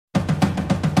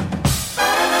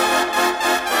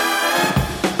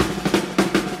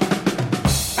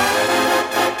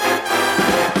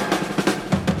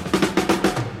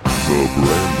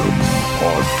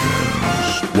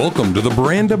Welcome to the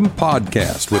Brandon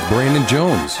Podcast with Brandon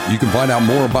Jones. You can find out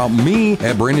more about me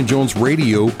at Brandon Jones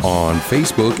Radio on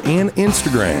Facebook and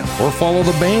Instagram, or follow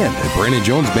the band at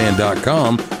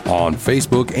BrandonJonesBand.com on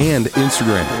Facebook and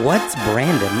Instagram. What's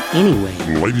Brandon anyway?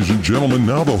 Ladies and gentlemen,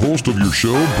 now the host of your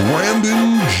show,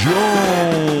 Brandon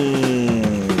Jones.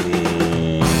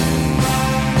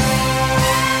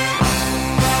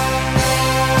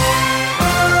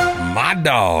 My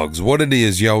dogs, what it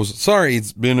is, yo. Sorry,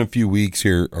 it's been a few weeks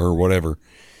here or whatever.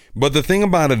 But the thing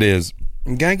about it is,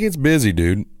 guy gets busy,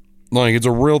 dude. Like, it's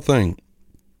a real thing.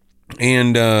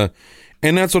 And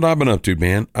that's what I've been up to,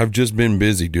 man. I've just been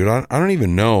busy, dude. I don't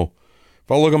even know.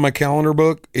 If I look at my calendar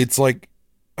book, it's like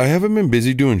I haven't been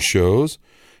busy doing shows.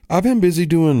 I've been busy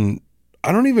doing,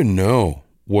 I don't even know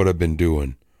what I've been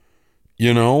doing.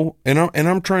 You know, and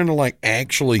I'm trying to like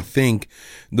actually think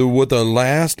what the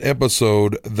last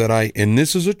episode that and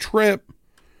this is a trip,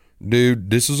 dude,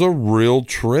 this is a real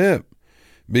trip,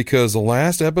 because the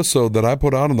last episode that I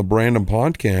put out on the Brandon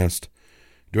Podcast,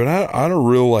 dude, I had a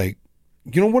real, like,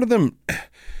 you know, one of them,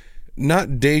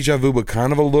 not deja vu, but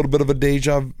kind of a little bit of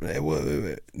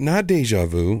a not deja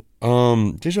vu.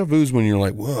 Deja vu is when you're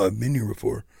like, whoa, I've been here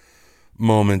before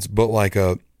moments, but like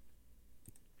a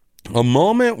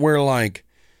moment where, like,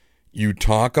 you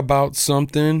talk about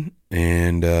something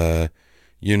and,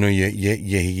 you know,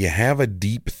 you have a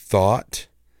deep thought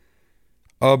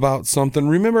about something.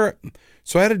 Remember,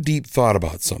 so I had a deep thought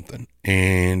about something,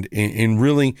 and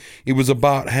really it was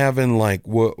about having, like,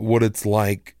 what it's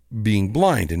like being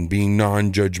blind and being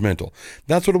non-judgmental.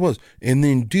 That's what it was. And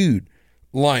then, dude,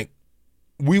 like,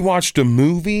 we watched a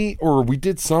movie or we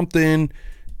did something,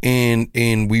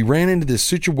 and we ran into this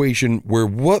situation where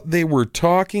what they were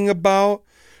talking about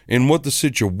and what the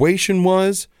situation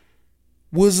was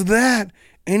that.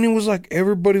 And it was like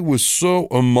everybody was so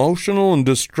emotional and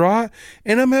distraught.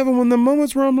 And I'm having one of the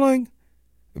moments where I'm like,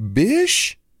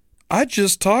 bish, I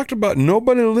just talked about,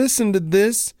 nobody listened to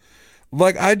this.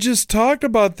 Like, I just talked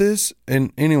about this.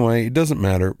 And anyway, it doesn't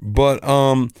matter. But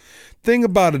thing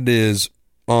about it is,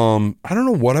 I don't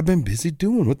know what I've been busy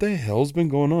doing. What the hell's been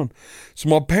going on? So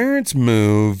my parents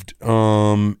moved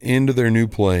into their new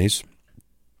place,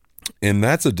 and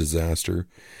that's a disaster.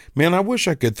 Man, I wish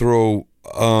I could throw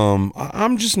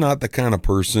I'm just not the kind of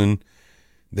person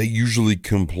that usually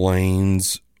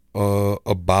complains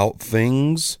about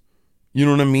things. You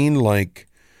know what I mean? Like,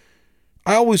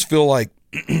 I always feel like,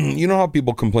 you know how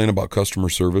people complain about customer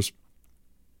service?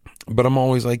 But I'm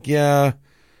always like, yeah,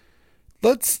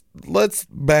 let's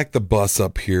back the bus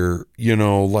up here, you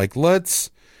know, like let's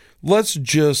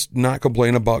just not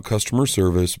complain about customer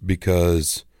service,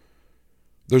 because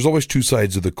there's always two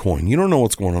sides of the coin. You don't know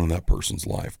what's going on in that person's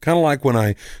life. Kind of like when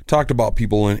I talked about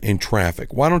people in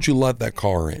traffic. Why don't you let that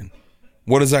car in?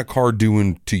 What is that car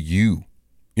doing to you?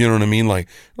 You know what I mean? Like,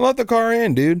 let the car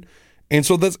in, dude. And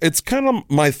so it's kind of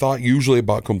my thought usually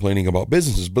about complaining about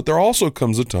businesses. But there also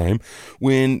comes a time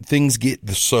when things get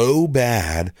so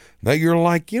bad that you're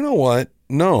like, you know what?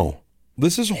 No,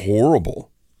 this is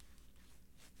horrible.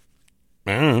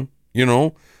 You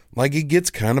know, like, it gets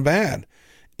kind of bad.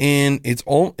 And it's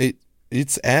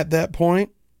at that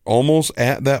point, almost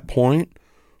at that point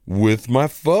with my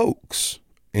folks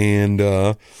and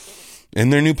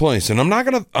their new place. And I'm not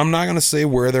gonna say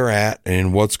where they're at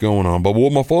and what's going on. But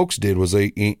what my folks did was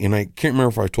and I can't remember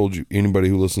if I told you, anybody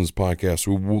who listens to podcasts,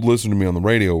 who listen to me on the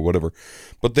radio or whatever,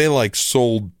 but they like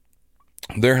sold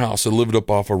their house. They lived up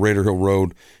off of Raider Hill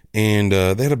Road, and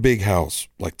they had a big house,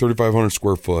 like 3,500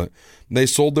 square foot. They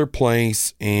sold their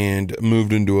place and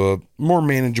moved into a more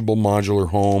manageable modular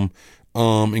home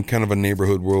in kind of a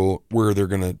neighborhood where they're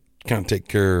going to kind of take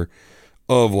care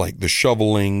of, like, the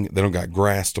shoveling. They don't got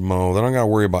grass to mow. They don't got to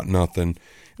worry about nothing.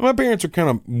 And my parents are kind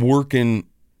of working.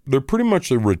 They're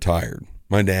retired.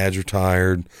 My dad's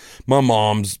retired. My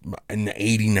mom's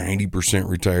 80-90%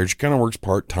 retired. She kind of works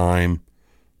part-time,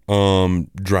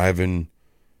 driving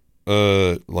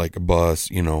like a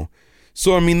bus, you know.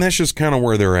 So, I mean, that's just kind of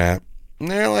where they're at. And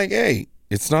they're like, hey,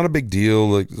 it's not a big deal.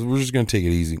 Like, we're just going to take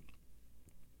it easy.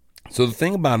 So the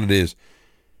thing about it is,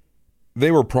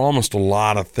 they were promised a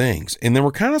lot of things, and they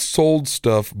were kind of sold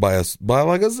stuff by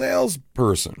like a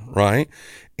salesperson, right?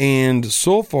 And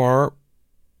so far,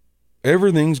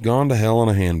 everything's gone to hell in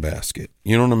a handbasket.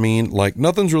 You know what I mean? Like,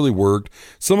 nothing's really worked.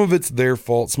 Some of it's their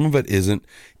fault. Some of it isn't.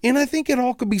 And I think it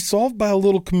all could be solved by a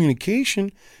little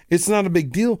communication. It's not a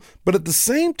big deal. But at the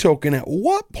same token, at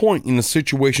what point in the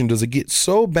situation does it get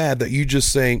so bad that you just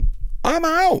say, I'm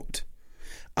out?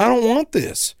 I don't want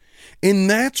this. And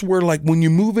that's where, like, when you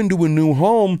move into a new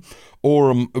home or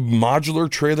a modular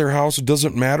trailer house, it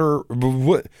doesn't matter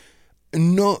what.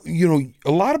 no,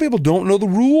 a lot of people don't know the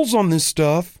rules on this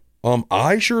stuff.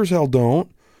 I sure as hell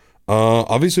don't.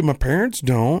 Obviously my parents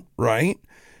don't, right?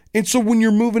 And so when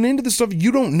you're moving into this stuff,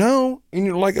 you don't know. And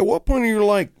you're like, at what point are you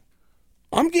like,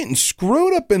 I'm getting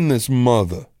screwed up in this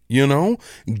mother,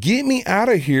 get me out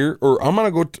of here. Or I'm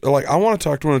going to go, I want to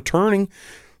talk to an attorney.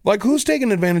 Like, who's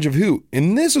taking advantage of who?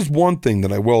 And this is one thing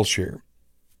that I will share.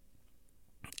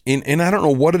 And I don't know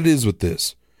what it is with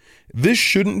this. This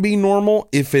shouldn't be normal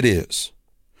if it is.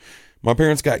 My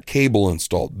parents got cable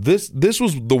installed. This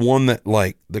was the one that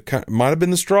might have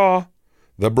been the straw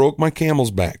that broke my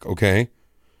camel's back, okay?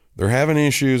 They're having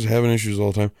issues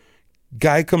all the time.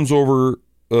 Guy comes over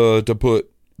to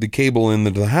put the cable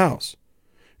into the house.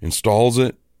 Installs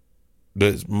it.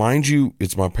 Mind you,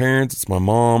 it's my parents, it's my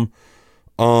mom.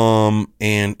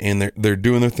 And they're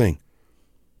doing their thing.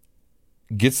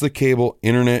 Gets the cable,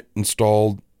 internet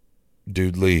installed,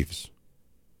 dude leaves.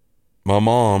 My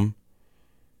mom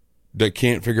that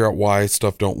can't figure out why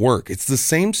stuff don't work. It's the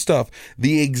same stuff,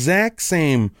 the exact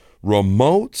same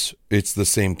remotes, it's the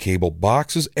same cable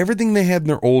boxes, everything they had in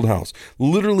their old house.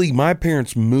 Literally, my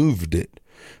parents moved it.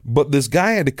 But this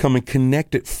guy had to come and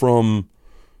connect it from,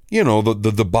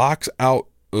 the box out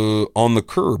on the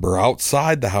curb or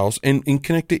outside the house and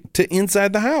connect it to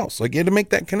inside the house. Like, you had to make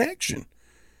that connection.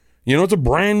 It's a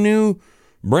brand new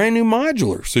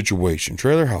modular situation,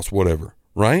 trailer house, whatever,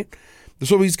 right?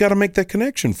 So he's got to make that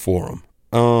connection for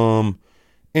him.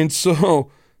 And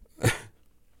so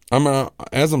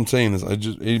as I'm saying this,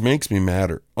 it makes me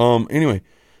madder. Anyway,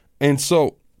 and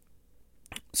so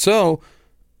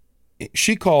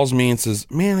she calls me and says,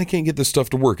 man, I can't get this stuff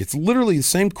to work. It's literally the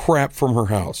same crap from her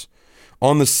house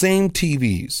on the same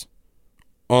TVs.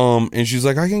 And she's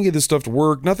like, I can't get this stuff to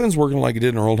work. Nothing's working like it did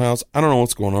in her old house. I don't know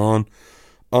what's going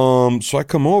on. So I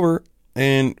come over,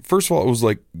 and first of all, it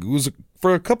was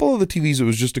for a couple of the TVs, it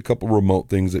was just a couple remote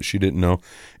things that she didn't know.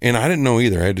 And I didn't know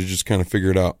either. I had to just kind of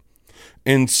figure it out.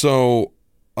 And so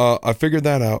I figured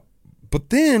that out. But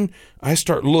then I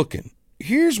start looking.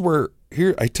 Here,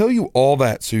 I tell you all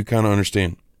that so you kind of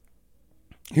understand.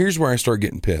 Here's where I start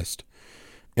getting pissed.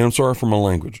 And I'm sorry for my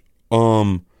language.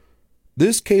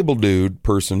 This cable dude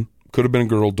person, could have been a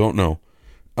girl, don't know,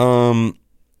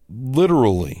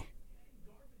 literally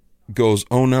goes,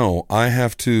 oh no, I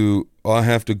have to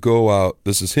go out.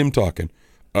 This is him talking.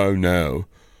 Oh no.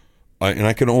 And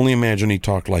I can only imagine he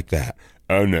talked like that.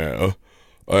 Oh no,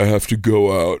 I have to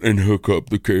go out and hook up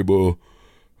the cable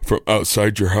from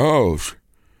outside your house.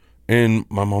 And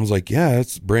my mom's like, yeah,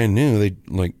 it's brand new. They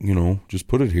just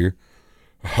put it here.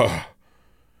 I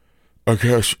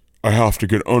guess I have to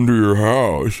get under your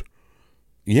house.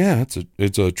 Yeah,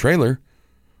 it's a trailer.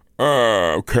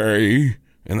 Okay.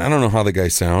 And I don't know how the guy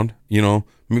sound.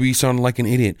 Maybe he sounded like an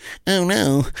idiot. Oh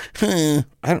no.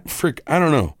 I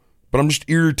don't know. But I'm just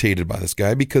irritated by this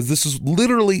guy because this is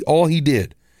literally all he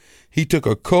did. He took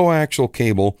a coaxial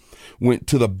cable, went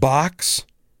to the box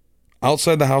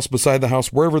outside the house, beside the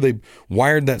house, wherever they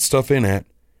wired that stuff in at,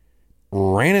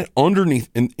 ran it underneath,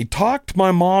 and he talked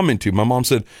my mom into. My mom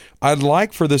said, I'd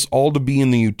like for this all to be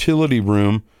in the utility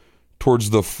room towards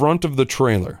the front of the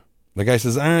trailer. The guy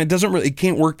says, it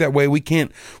can't work that way. We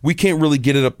can't really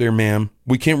get it up there, ma'am.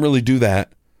 We can't really do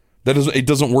that. It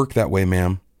doesn't work that way,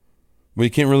 ma'am. We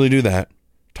can't really do that.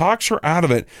 Talks her out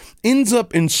of it. Ends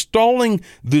up installing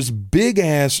this big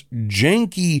ass,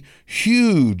 janky,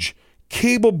 huge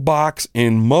cable box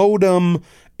and modem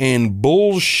and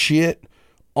bullshit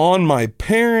on my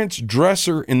parents'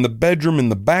 dresser in the bedroom in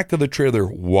the back of the trailer.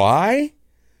 Why?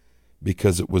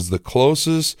 Because it was the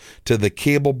closest to the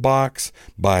cable box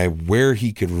by where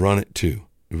he could run it to.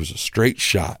 It was a straight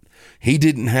shot. He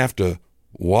didn't have to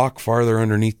walk farther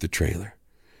underneath the trailer.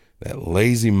 That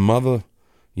lazy mother,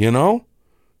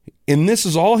 And this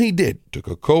is all he did. Took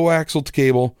a coaxial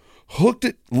cable, hooked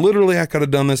it. Literally, I could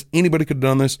have done this. Anybody could have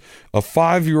done this. A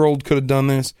 5-year-old could have done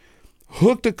this.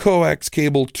 Hooked a coax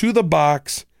cable to the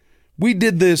box. We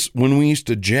did this when we used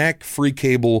to jack free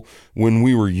cable when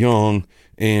we were young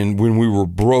and when we were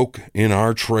broke in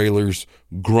our trailers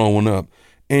growing up.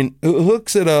 And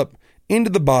hooks it up into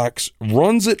the box,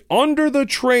 runs it under the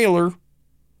trailer,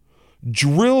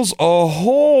 drills a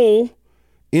hole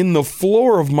in the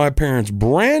floor of my parents'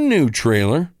 brand new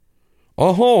trailer,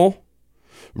 a hole,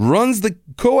 runs the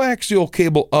coaxial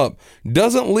cable up,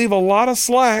 doesn't leave a lot of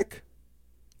slack,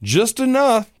 just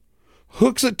enough,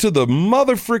 hooks it to the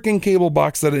mother freaking cable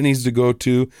box that it needs to go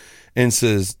to, and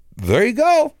says, there you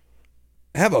go.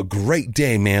 Have a great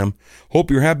day, ma'am.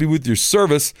 Hope you're happy with your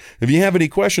service. If you have any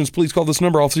questions, please call this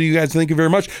number. I'll see you guys. Thank you very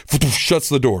much. Shuts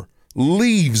the door.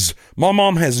 Leaves. My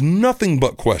mom has nothing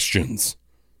but questions.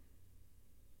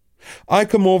 I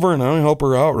come over and I help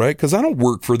her out, right? Because I don't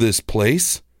work for this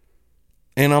place.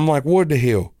 And I'm like, what the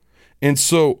hell? And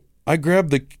so I grab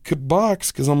the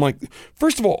box because I'm like,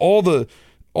 first of all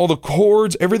the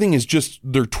cords, everything is just,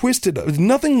 they're twisted.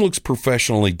 Nothing looks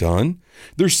professionally done.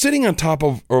 They're sitting on top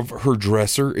of her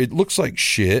dresser. It looks like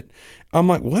shit. I'm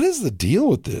like, what is the deal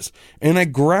with this? And I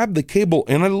grab the cable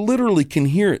and I literally can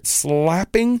hear it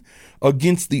slapping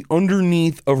against the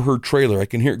underneath of her trailer. I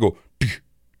can hear it go, duh,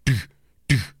 duh,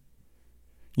 duh.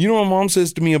 You know what Mom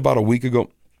says to me about a week ago?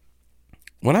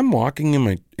 When I'm walking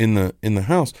in the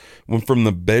house, when from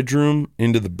the bedroom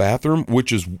into the bathroom,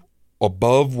 which is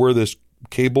above where this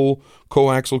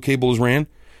coaxial cable is ran,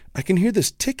 I can hear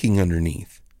this ticking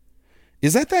underneath.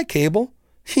 Is that cable?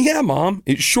 Yeah, Mom,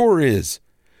 it sure is.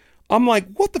 I'm like,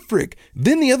 what the frick?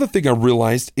 Then the other thing I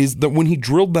realized is that when he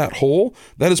drilled that hole,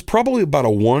 that is probably about a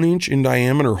 1 inch in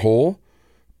diameter hole.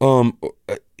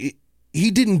 He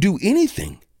didn't do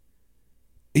anything.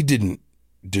 He didn't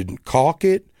caulk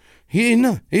it.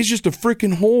 It's just a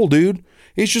freaking hole, dude.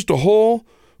 It's just a hole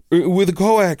with a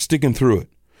coax sticking through it.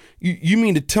 You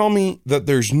mean to tell me that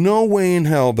there's no way in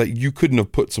hell that you couldn't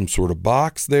have put some sort of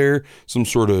box there, some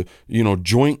sort of,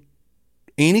 joint,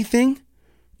 anything?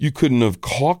 You couldn't have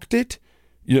caulked it?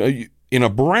 In a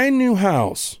brand new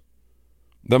house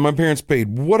that my parents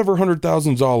paid whatever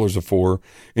 $100,000 for,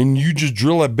 and you just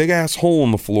drill a big ass hole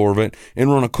in the floor of it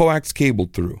and run a coax cable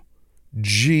through.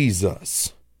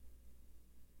 Jesus.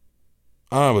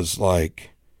 I was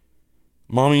like,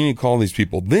 Mom, you need to call these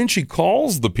people. Then she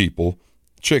calls the people.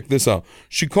 Check this out.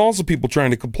 She calls the people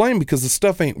trying to complain because the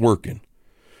stuff ain't working.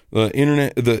 The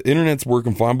internet's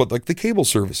working fine, but like the cable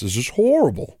service is just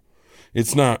horrible.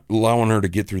 It's not allowing her to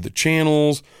get through the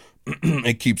channels.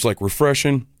 It keeps like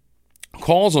refreshing.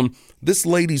 Calls them. This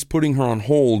lady's putting her on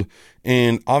hold,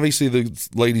 and obviously the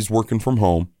lady's working from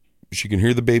home. She can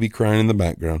hear the baby crying in the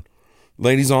background.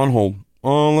 Lady's on hold.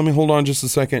 Oh, let me hold on just a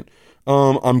second.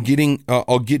 I'll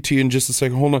get to you in just a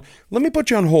second. Hold on. Let me put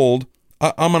you on hold.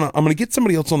 I'm gonna get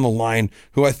somebody else on the line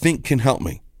who I think can help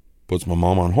me. Puts my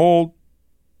mom on hold.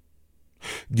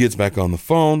 Gets back on the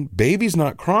phone. Baby's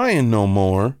not crying no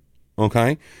more.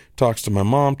 Okay. Talks to my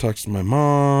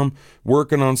mom,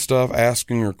 working on stuff,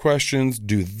 asking her questions.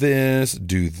 Do this,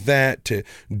 do that, to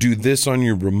do this on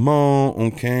your remote.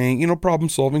 Okay. Problem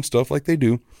solving stuff like they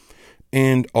do.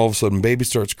 And all of a sudden, baby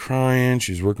starts crying.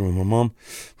 She's working with my mom.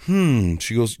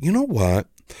 She goes, you know what?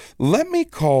 Let me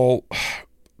call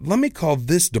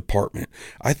this department.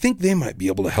 I think they might be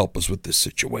able to help us with this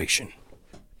situation.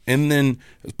 And then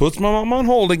puts my mom on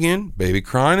hold again. Baby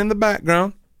crying in the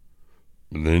background.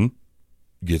 And then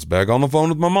gets back on the phone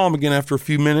with my mom again after a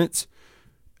few minutes.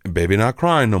 And baby not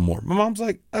crying no more. My mom's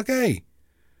like, okay,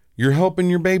 you're helping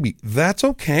your baby. That's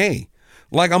okay.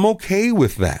 Like, I'm okay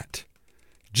with that.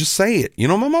 Just say it.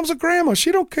 My mom's a grandma.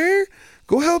 She don't care.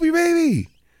 Go help your baby.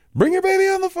 Bring your baby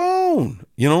on the phone.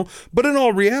 But in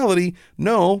all reality,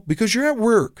 no, because you're at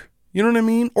work. You know what I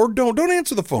mean? Or don't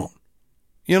answer the phone.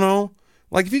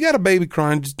 Like if you got a baby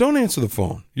crying, just don't answer the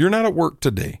phone. You're not at work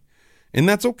today. And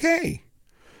that's okay.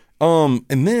 And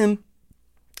then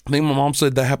I think my mom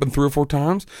said that happened 3 or 4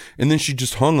 times. And then she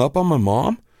just hung up on my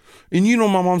mom. And my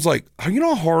mom's like, you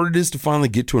know how hard it is to finally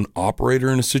get to an operator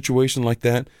in a situation like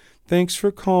that? Thanks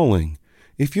for calling.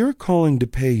 If you're calling to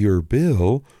pay your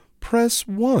bill, press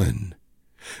 1.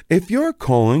 If you're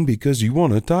calling because you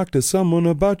want to talk to someone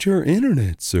about your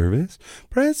internet service,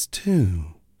 press 2.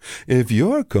 If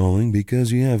you're calling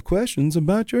because you have questions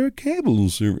about your cable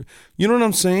service, you know what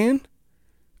I'm saying?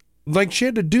 Like she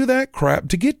had to do that crap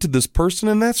to get to this person,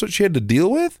 and that's what she had to deal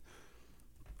with?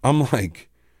 I'm like,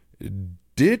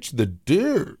 ditch the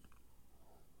dirt.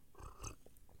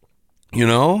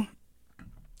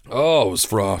 Oh, it was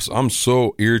frost. I'm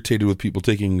so irritated with people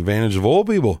taking advantage of old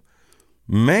people.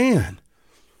 Man.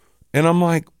 And I'm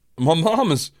like, my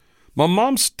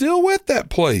mom's still with that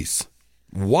place.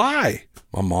 Why?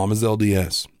 My mom is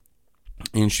LDS.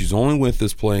 And she's only with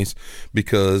this place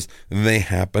because they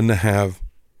happen to have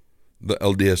the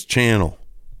LDS channel.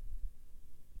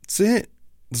 That's it.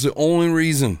 That's the only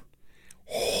reason.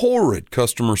 Horrid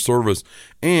customer service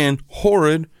and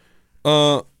horrid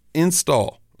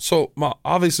install. So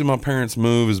obviously my parents'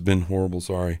 move has been horrible.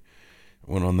 Sorry.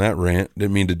 I went on that rant.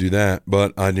 Didn't mean to do that,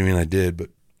 but I did. But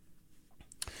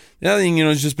the other thing,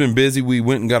 it's just been busy. We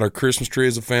went and got our Christmas tree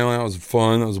as a family. That was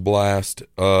fun. That was a blast.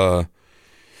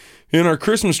 In our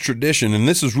Christmas tradition, and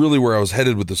this is really where I was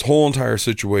headed with this whole entire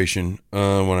situation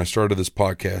when I started this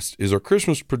podcast, is our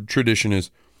Christmas tradition is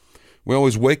we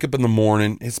always wake up in the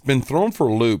morning. It's been thrown for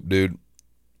a loop, dude.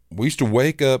 We used to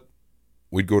wake up.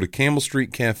 We'd go to Campbell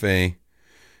Street Cafe,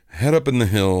 head up in the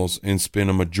hills and spend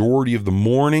a majority of the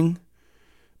morning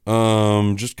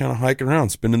just kind of hiking around,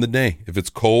 spending the day. If it's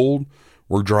cold,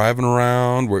 we're driving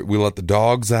around, we let the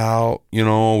dogs out,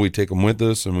 we take them with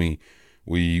us, and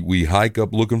we hike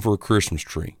up looking for a Christmas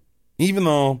tree. Even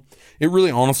though it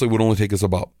really honestly would only take us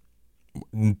about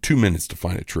 2 minutes to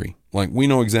find a tree. Like, we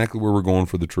know exactly where we're going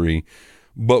for the tree,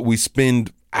 but we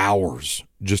spend hours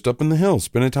just up in the hills,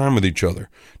 spending time with each other,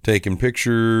 taking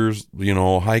pictures,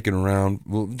 hiking around,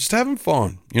 just having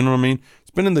fun. You know what I mean?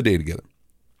 Spending the day together.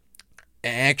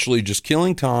 Actually just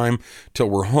killing time till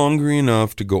we're hungry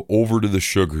enough to go over to the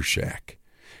Sugar Shack.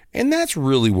 And that's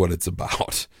really what it's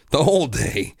about. The whole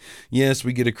day. Yes,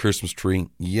 we get a Christmas tree.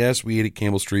 Yes, we eat at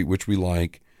Campbell Street, which we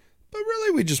like. But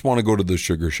really, we just want to go to the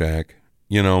Sugar Shack,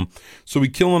 So we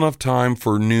kill enough time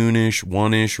for noonish,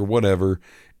 1-ish, or whatever.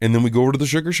 And then we go over to the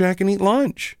Sugar Shack and eat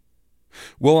lunch.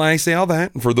 Well, I say all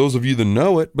that, and for those of you that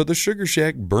know it, but the Sugar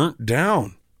Shack burnt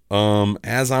down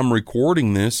as I'm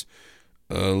recording this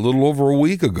a little over a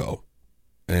week ago.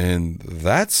 And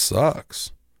that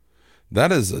sucks.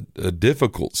 That is a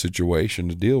difficult situation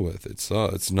to deal with. It's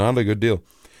not a good deal.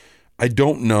 I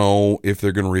don't know if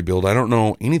they're going to rebuild. I don't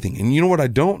know anything. And you know what I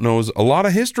don't know is a lot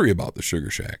of history about the Sugar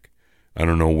Shack. I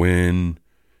don't know when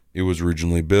it was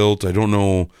originally built. I don't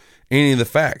know any of the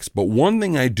facts. But one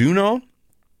thing I do know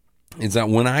is that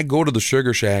when I go to the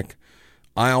Sugar Shack,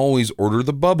 I always order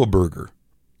the Bubba Burger.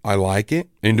 I like it.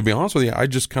 And to be honest with you, I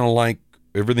just kind of like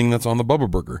everything that's on the Bubba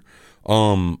Burger.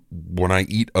 When I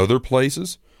eat other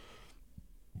places,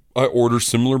 I order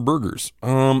similar burgers.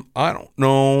 I don't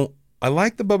know. I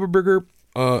like the Bubba Burger.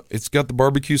 It's got the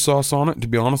barbecue sauce on it. To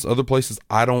be honest, other places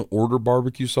I don't order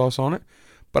barbecue sauce on it,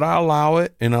 but I allow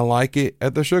it and I like it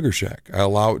at the Sugar Shack. I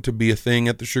allow it to be a thing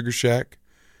at the Sugar Shack.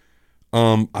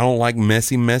 I don't like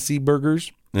messy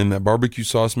burgers, and that barbecue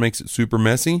sauce makes it super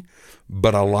messy,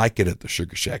 but I like it at the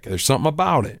Sugar Shack. There's something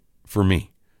about it for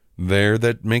me there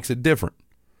that makes it different.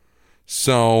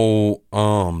 So,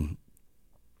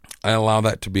 I allow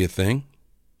that to be a thing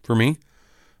for me.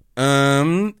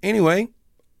 Anyway,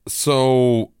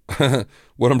 so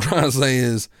what I'm trying to say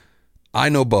is I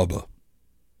know Bubba.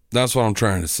 That's what I'm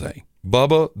trying to say.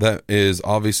 Bubba, that is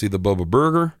obviously the Bubba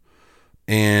Burger.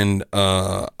 And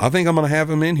I think I'm going to have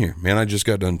him in here. Man, I just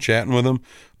got done chatting with him.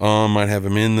 Might have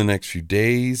him in the next few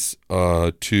days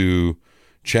to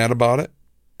chat about it.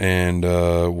 And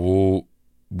we'll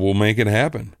make it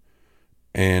happen.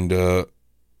 And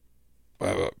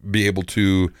be able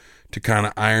to kind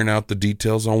of iron out the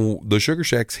details on the Sugar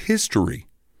Shack's history.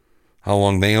 How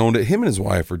long they owned it. Him and his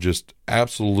wife are just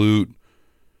absolute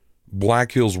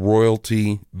Black Hills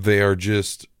royalty. They are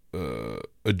just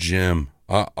a gem.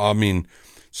 I mean,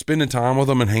 spending time with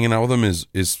them and hanging out with them is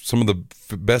some of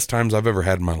the best times I've ever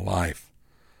had in my life.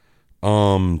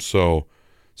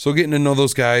 So getting to know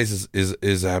those guys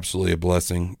is absolutely a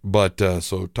blessing. But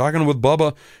so talking with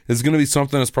Bubba is going to be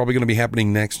something that's probably going to be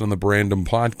happening next on the Brandon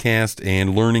podcast,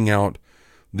 and learning out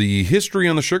the history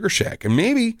on the Sugar Shack. And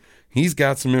maybe he's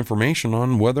got some information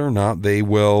on whether or not they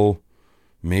will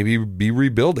maybe be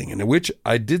rebuilding. And which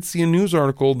I did see a news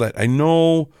article that I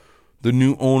know the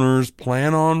new owners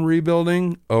plan on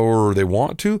rebuilding, or they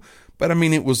want to. But I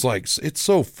mean, it was like, it's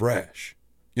so fresh.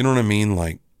 You know what I mean?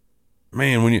 Like,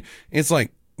 man, it's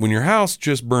like when your house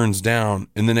just burns down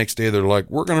and the next day they're like,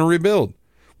 we're going to rebuild.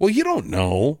 Well, you don't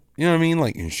know. You know what I mean?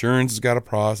 Like, insurance has got a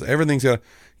process. Everything's got,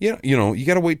 you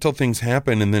got to wait till things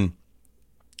happen, and then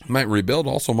might rebuild,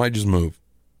 also might just move.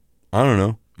 I don't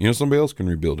know. Somebody else can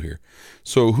rebuild here.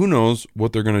 So who knows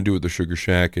what they're going to do with the Sugar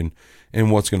Shack and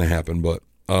what's going to happen. But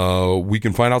we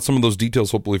can find out some of those details,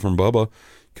 hopefully, from Bubba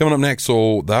coming up next.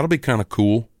 So that'll be kind of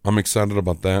cool. I'm excited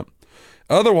about that.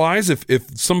 Otherwise,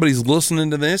 if somebody's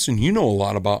listening to this and you know a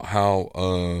lot about how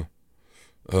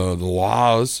the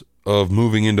laws of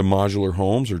moving into modular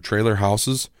homes or trailer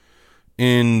houses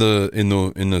in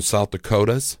the South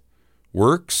Dakotas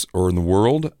works, or in the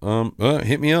world,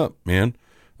 hit me up, man.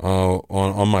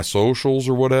 On my socials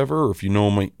or whatever, or if you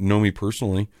know me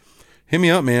personally, hit me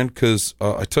up, man, because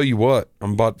I tell you what,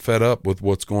 I'm about fed up with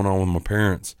what's going on with my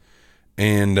parents,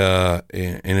 and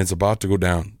it's about to go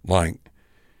down. Like,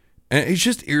 and it's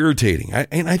just irritating. I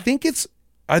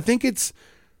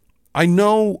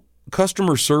know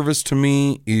customer service to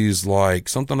me is like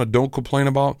something I don't complain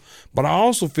about, but I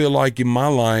also feel like in my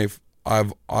life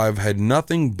I've had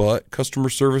nothing but customer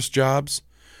service jobs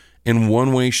in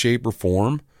one way, shape, or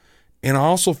form. And I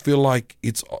also feel like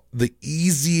it's the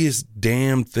easiest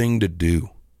damn thing to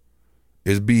do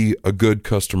is be a good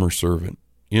customer servant,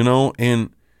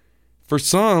 and for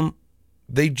some,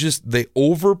 they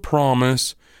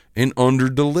overpromise and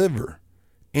underdeliver.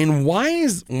 And why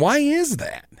is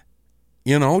that?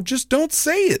 Just don't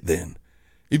say it then.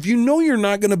 If you know you're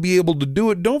not going to be able to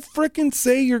do it, don't frickin'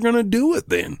 say you're going to do it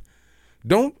then.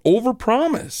 Don't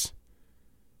overpromise.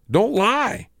 Don't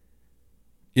lie.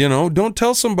 Don't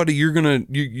tell somebody you're going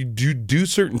to you do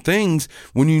certain things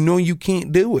when you know you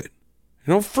can't do it.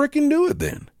 Don't frickin' do it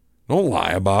then. Don't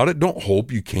lie about it. Don't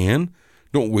hope you can.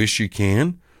 Don't wish you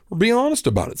can. Or be honest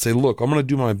about it. Say, look, I'm going to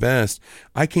do my best.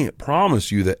 I can't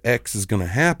promise you that X is going to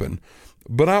happen,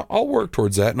 but I'll work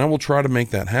towards that, and I will try to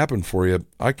make that happen for you.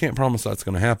 I can't promise that's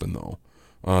going to happen, though.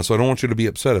 So I don't want you to be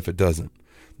upset if it doesn't.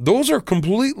 Those are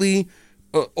completely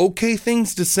okay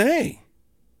things to say.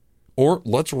 Or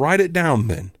let's write it down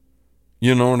then.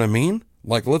 You know what I mean?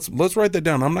 Like, let's write that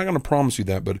down. I'm not going to promise you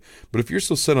that, but if you're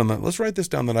still set on that, let's write this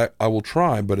down that I will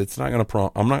try, but it's not going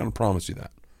to I'm not going to promise you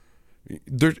that.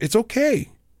 It's okay.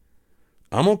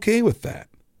 I'm okay with that.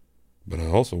 But I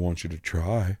also want you to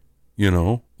try,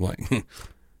 it's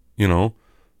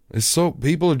so,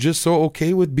 people are just so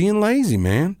okay with being lazy,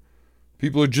 man.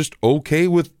 People are just okay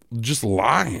with just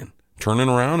lying, turning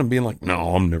around and being like,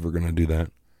 no, I'm never going to do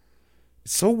that.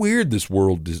 It's so weird, this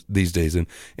world these days.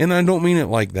 And I don't mean it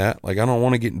like that. Like, I don't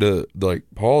want to get into like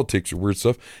politics or weird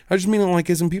stuff. I just mean it like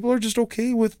as in people are just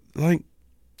okay with like,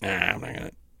 I'm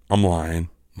lying.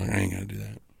 Like, I ain't going to do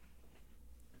that.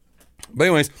 But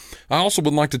anyways, I also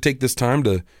would like to take this time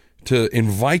to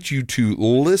invite you to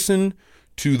listen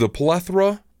to the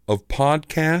plethora of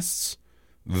podcasts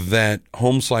that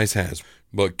Home Slice has.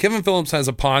 But Kevin Phillips has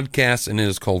a podcast, and it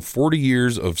is called 40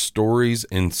 Years of Stories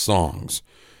and Songs.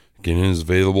 Again, it is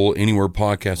available anywhere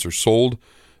podcasts are sold.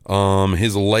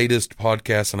 His latest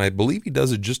podcast, and I believe he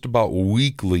does it just about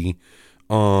weekly,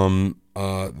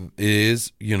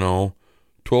 is,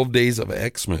 12 Days of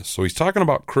Xmas. So he's talking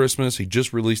about Christmas. He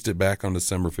just released it back on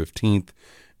December 15th.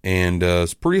 And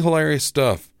it's pretty hilarious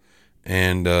stuff.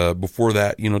 And before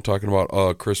that, talking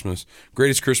about Christmas.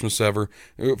 Greatest Christmas ever.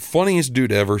 Funniest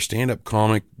dude ever. Stand-up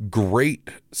comic. Great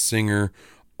singer.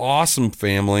 Awesome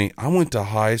family. I went to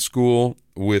high school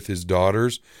with his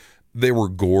daughters. They were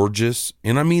gorgeous.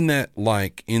 And I mean that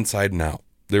like inside and out.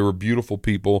 They were beautiful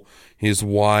people. His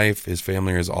wife, his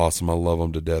family is awesome. I love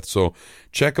them to death. So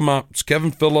check him out. It's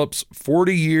Kevin Phillips,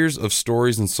 40 Years of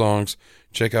Stories and Songs.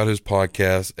 Check out his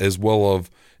podcast as well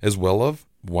as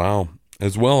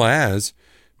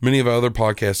many of our other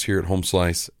podcasts here at Home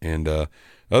Slice. And other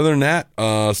than that,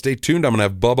 stay tuned. I'm going to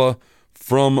have Bubba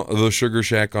from the Sugar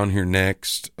Shack on here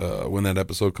next when that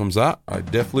episode comes out. I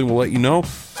definitely will let you know.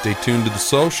 Stay tuned to the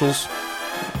socials.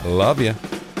 Love ya.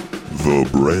 The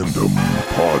Brandom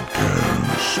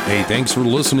Podcast. Hey, thanks for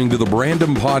listening to the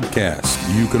Brandom Podcast.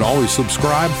 You can always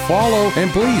subscribe, follow, and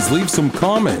please leave some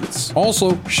comments.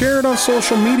 Also, share it on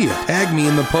social media. Tag me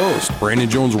in the post. Brandon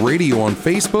Jones Radio on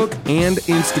Facebook and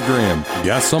Instagram.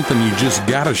 Got something you just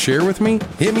gotta share with me?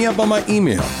 Hit me up on my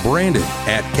email,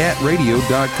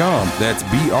 brandon@catradio.com. That's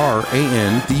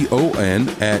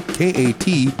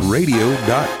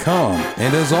BRANDON@KATradio.com.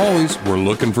 And as always, we're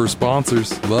looking for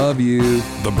sponsors. Love you.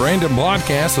 The Brandon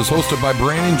Podcast is hosted by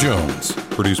Brandon Jones,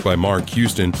 produced by Mark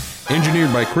Houston,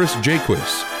 engineered by Chris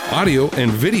Jaquist, audio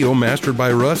and video mastered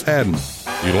by Russ Haddon.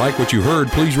 If you like what you heard,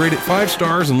 please rate it 5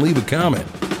 stars and leave a comment.